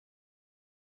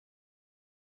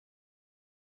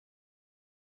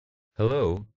Hello.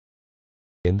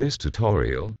 In this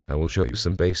tutorial, I will show you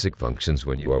some basic functions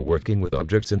when you are working with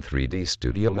objects in 3D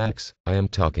Studio Max. I am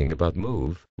talking about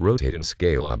move, rotate and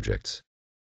scale objects.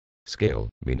 Scale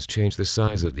means change the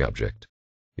size of the object.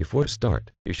 Before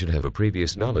start, you should have a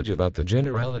previous knowledge about the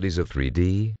generalities of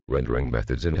 3D rendering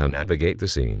methods and how navigate the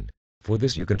scene. For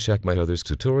this you can check my other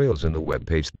tutorials on the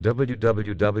webpage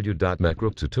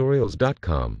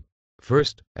www.macrotutorials.com.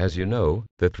 First, as you know,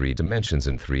 the three dimensions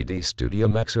in 3D Studio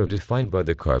Max are defined by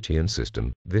the Cartesian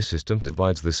system. This system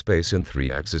divides the space in three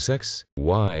axes X,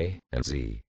 Y, and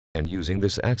Z. And using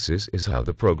this axis is how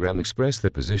the program expresses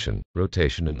the position,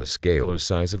 rotation and the scale or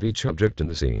size of each object in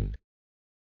the scene.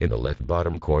 In the left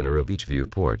bottom corner of each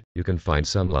viewport, you can find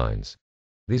some lines.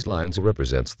 These lines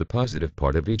represents the positive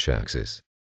part of each axis.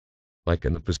 Like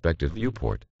in the perspective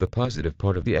viewport, the positive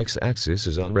part of the x-axis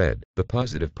is on red, the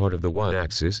positive part of the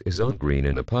y-axis is on green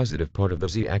and the positive part of the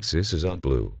z-axis is on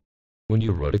blue. When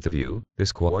you rotate the view,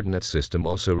 this coordinate system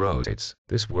also rotates.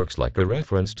 This works like a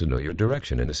reference to know your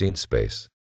direction in the scene space.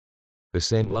 The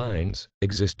same lines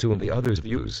exist too in the other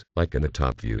views, like in the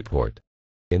top viewport.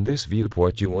 In this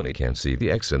viewport you only can see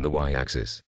the x and the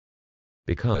y-axis,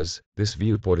 because this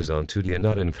viewport is on 2D and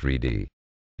not in 3D.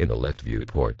 In the left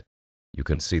viewport, you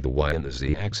can see the y and the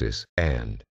z-axis,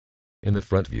 and in the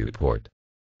front viewport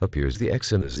appears the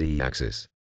x and the z-axis.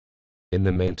 In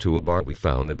the main toolbar we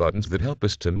found the buttons that help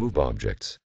us to move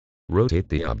objects, rotate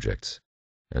the objects,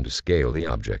 and to scale the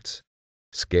objects.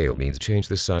 Scale means change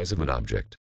the size of an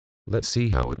object. Let's see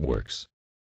how it works.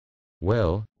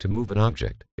 Well, to move an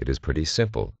object, it is pretty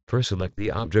simple. First select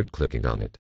the object clicking on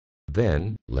it.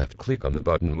 Then, left-click on the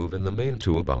button Move in the main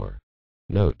toolbar.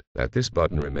 Note that this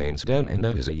button remains down and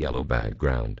that is a yellow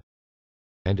background.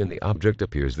 And in the object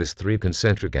appears this three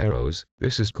concentric arrows.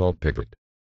 This is called pivot.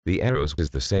 The arrows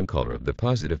is the same color of the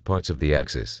positive parts of the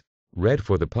axis. Red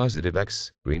for the positive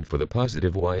x, green for the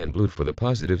positive y and blue for the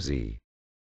positive z.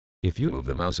 If you move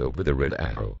the mouse over the red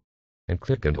arrow, and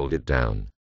click and hold it down,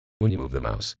 when you move the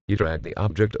mouse, you drag the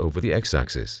object over the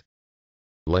x-axis.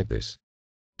 Like this.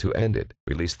 To end it,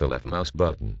 release the left mouse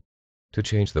button. To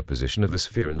change the position of the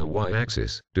sphere in the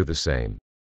y-axis, do the same.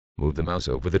 Move the mouse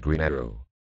over the green arrow,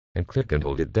 and click and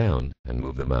hold it down, and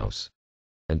move the mouse,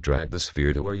 and drag the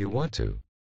sphere to where you want to.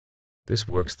 This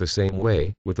works the same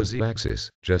way with the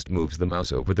z-axis, just moves the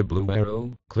mouse over the blue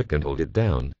arrow, click and hold it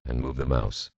down, and move the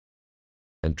mouse,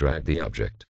 and drag the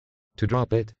object. To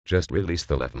drop it, just release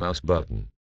the left mouse button.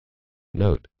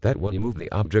 Note that when you move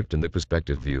the object in the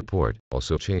perspective viewport,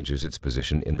 also changes its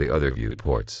position in the other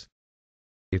viewports.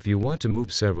 If you want to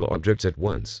move several objects at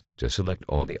once, just select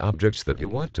all the objects that you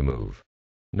want to move.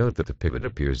 Note that the pivot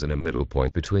appears in a middle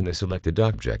point between the selected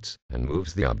objects, and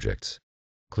moves the objects.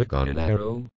 Click on an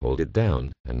arrow, hold it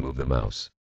down, and move the mouse.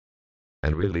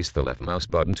 And release the left mouse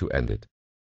button to end it.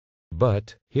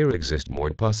 But, here exist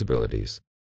more possibilities.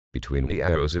 Between the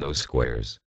arrows in those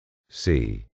squares.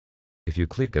 See. If you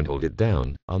click and hold it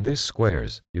down, on these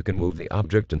squares, you can move the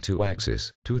object in two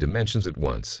axes, 2 dimensions at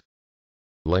once.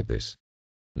 Like this.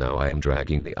 Now I am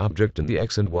dragging the object in the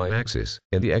x and y axis,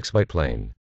 in the xy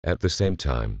plane, at the same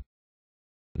time.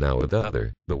 Now with the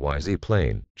other, the yz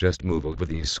plane, just move over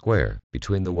the square,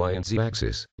 between the y and z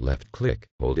axis, left click,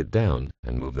 hold it down,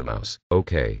 and move the mouse.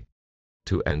 OK.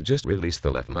 To end just release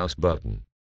the left mouse button.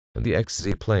 And the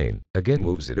xz plane, again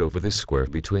moves it over this square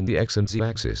between the x and z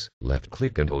axis, left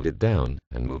click and hold it down,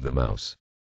 and move the mouse.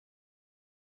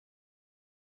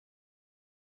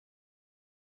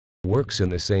 Works in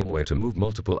the same way to move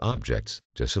multiple objects.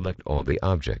 Just select all the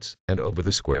objects, and over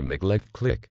the square make left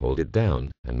click, hold it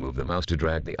down, and move the mouse to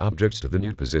drag the objects to the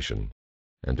new position.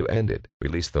 And to end it,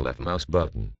 release the left mouse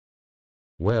button.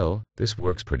 Well, this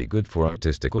works pretty good for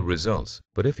artistical results,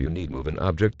 but if you need move an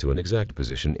object to an exact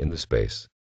position in the space.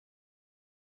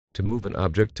 To move an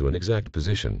object to an exact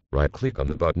position, right-click on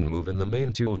the button Move in the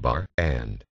main toolbar,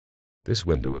 and this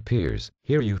window appears.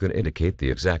 Here you can indicate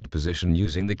the exact position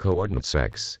using the coordinates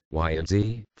x, y and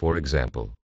z, for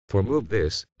example. For move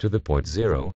this, to the point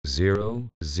 0, 0,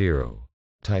 0.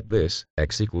 Type this,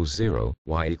 x equals 0,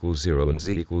 y equals 0 and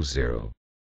z equals 0.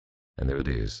 And there it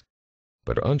is.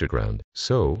 But underground,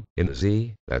 so, in the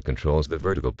z, that controls the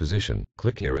vertical position.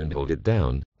 Click here and hold it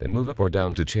down, then move up or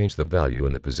down to change the value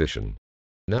in the position.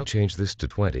 Now change this to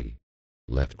 20.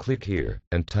 Left click here,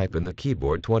 and type in the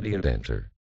keyboard 20 and enter.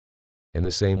 In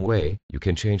the same way, you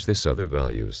can change this other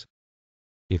values.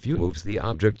 If you move the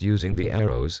object using the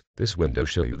arrows, this window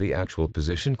shows you the actual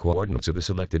position coordinates of the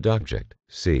selected object,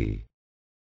 C.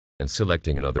 And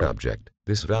selecting another object,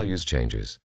 this values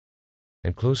changes.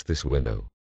 And close this window.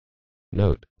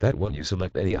 Note that when you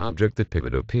select any object the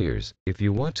pivot appears. If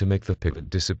you want to make the pivot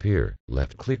disappear,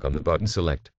 left click on the button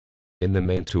Select. in the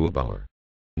main toolbar.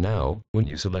 Now, when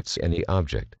you select any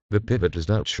object, the pivot does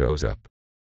not shows up.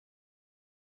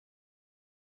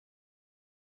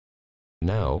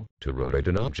 Now, to rotate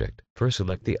an object, first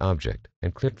select the object,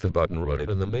 and click the button Rotate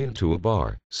in the main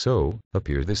toolbar. So,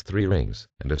 appear this 3 rings,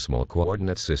 and a small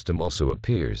coordinate system also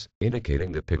appears,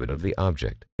 indicating the pivot of the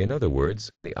object. In other words,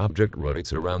 the object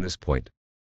rotates around this point.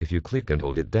 If you click and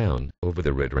hold it down, over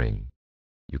the red ring,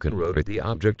 you can rotate the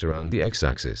object around the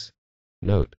x-axis.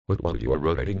 Note, that while you are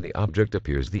rotating the object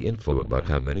appears the info about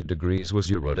how many degrees was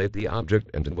you rotate the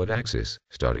object and in what axis,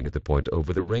 starting at the point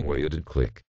over the ring where you did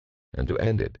click. And to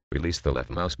end it, release the left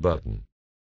mouse button.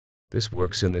 This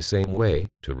works in the same way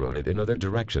to rotate in other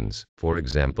directions, for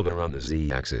example around the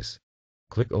z-axis.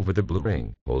 Click over the blue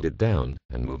ring, hold it down,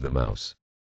 and move the mouse.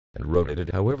 And rotate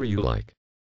it however you like.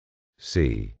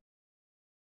 See.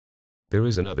 There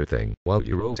is another thing, while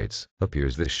you rotates,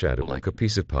 appears this shadow like a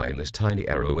piece of pie and this tiny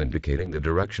arrow indicating the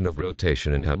direction of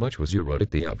rotation and how much was you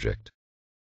rotate the object.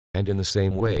 And in the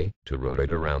same way, to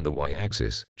rotate around the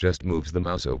y-axis, just moves the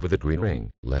mouse over the green ring,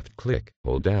 left click,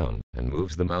 hold down, and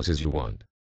moves the mouse as you want.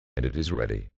 And it is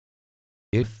ready.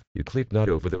 If you click not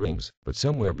over the rings, but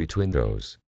somewhere between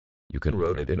those, you can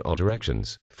rotate in all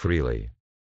directions, freely.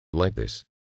 Like this.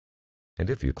 And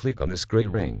if you click on this gray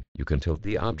ring, you can tilt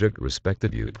the object respect the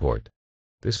viewport.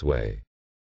 This way.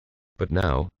 But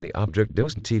now, the object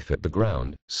doesn't fit the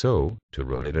ground, so, to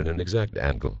rotate at an exact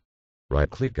angle,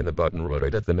 right-click on the button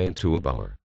Rotate at the main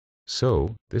toolbar.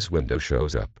 So, this window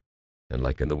shows up. And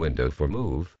like in the window for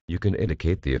Move, you can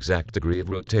indicate the exact degree of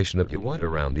rotation that you want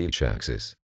around each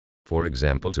axis. For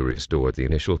example, to restore the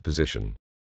initial position,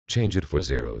 change it for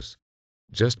zeros.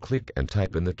 Just click and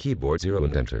type in the keyboard 0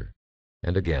 and enter.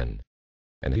 And again.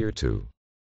 And here too.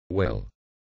 Well.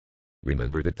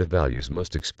 Remember that the values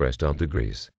must expressed on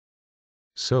degrees.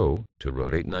 So, to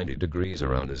rotate 90 degrees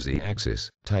around the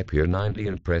z-axis, type here 90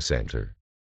 and press enter.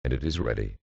 And it is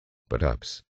ready. But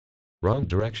ups. Wrong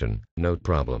direction, no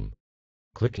problem.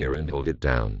 Click here and hold it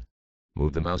down.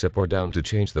 Move the mouse up or down to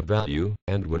change the value,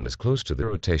 and when it's close to the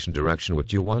rotation direction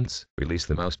what you want, release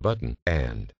the mouse button,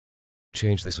 and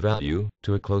change this value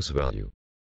to a close value.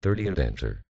 30 and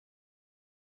enter.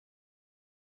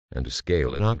 And to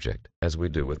scale an object, as we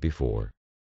do with before.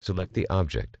 Select the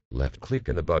object, left-click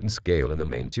on the button Scale in the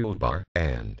main toolbar,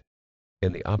 and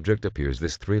in the object appears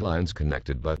this 3 lines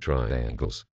connected by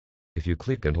triangles. If you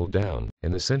click and hold down,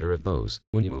 in the center of those,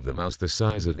 when you move the mouse the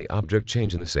size of the object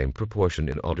change in the same proportion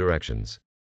in all directions.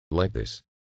 Like this.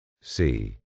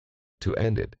 See. To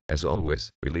end it, as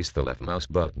always, release the left mouse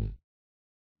button.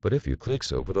 But if you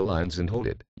click over the lines and hold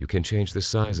it, you can change the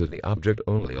size of the object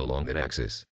only along that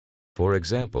axis. For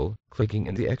example, clicking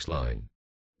in the X line,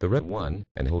 the red one,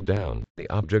 and hold down, the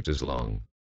object is long,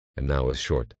 and now is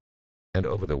short. And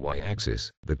over the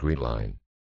y-axis, the green line,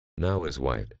 now is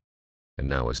wide, and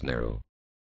now is narrow.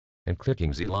 And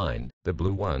clicking Z line, the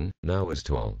blue one, now is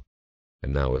tall,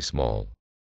 and now is small.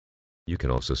 You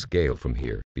can also scale from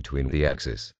here, between the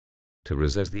axis, to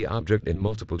recess the object in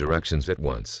multiple directions at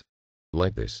once.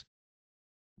 Like this.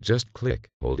 Just click,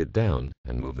 hold it down,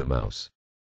 and move the mouse.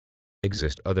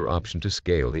 Exist other option to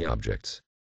scale the objects.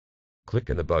 Click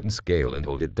on the button Scale and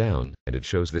hold it down, and it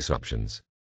shows this options.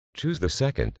 Choose the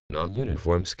second,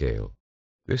 non-uniform scale.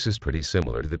 This is pretty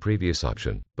similar to the previous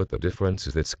option, but the difference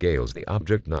is that scales the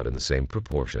object not in the same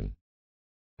proportion.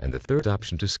 And the third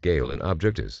option to scale an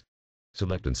object is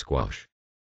Select and Squash.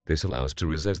 This allows to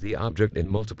recess the object in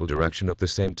multiple directions at the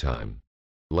same time.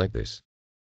 Like this.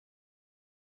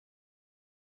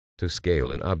 To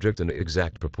scale an object in an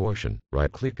exact proportion,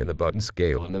 right-click on the button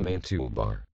Scale in the main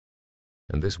toolbar.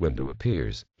 And this window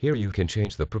appears. Here you can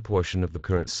change the proportion of the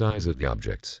current size of the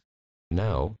objects.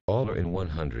 Now, all are in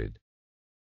 100.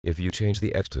 If you change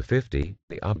the X to 50,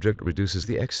 the object reduces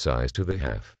the X size to the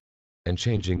half. And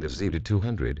changing the Z to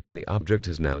 200, the object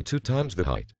is now 2 times the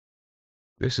height.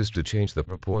 This is to change the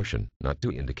proportion, not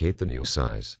to indicate the new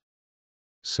size.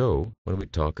 So, when we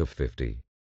talk of 50,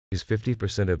 is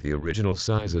 50% of the original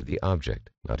size of the object,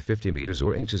 not 50 meters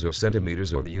or inches or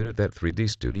centimeters or the unit that 3D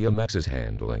Studio Max is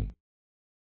handling.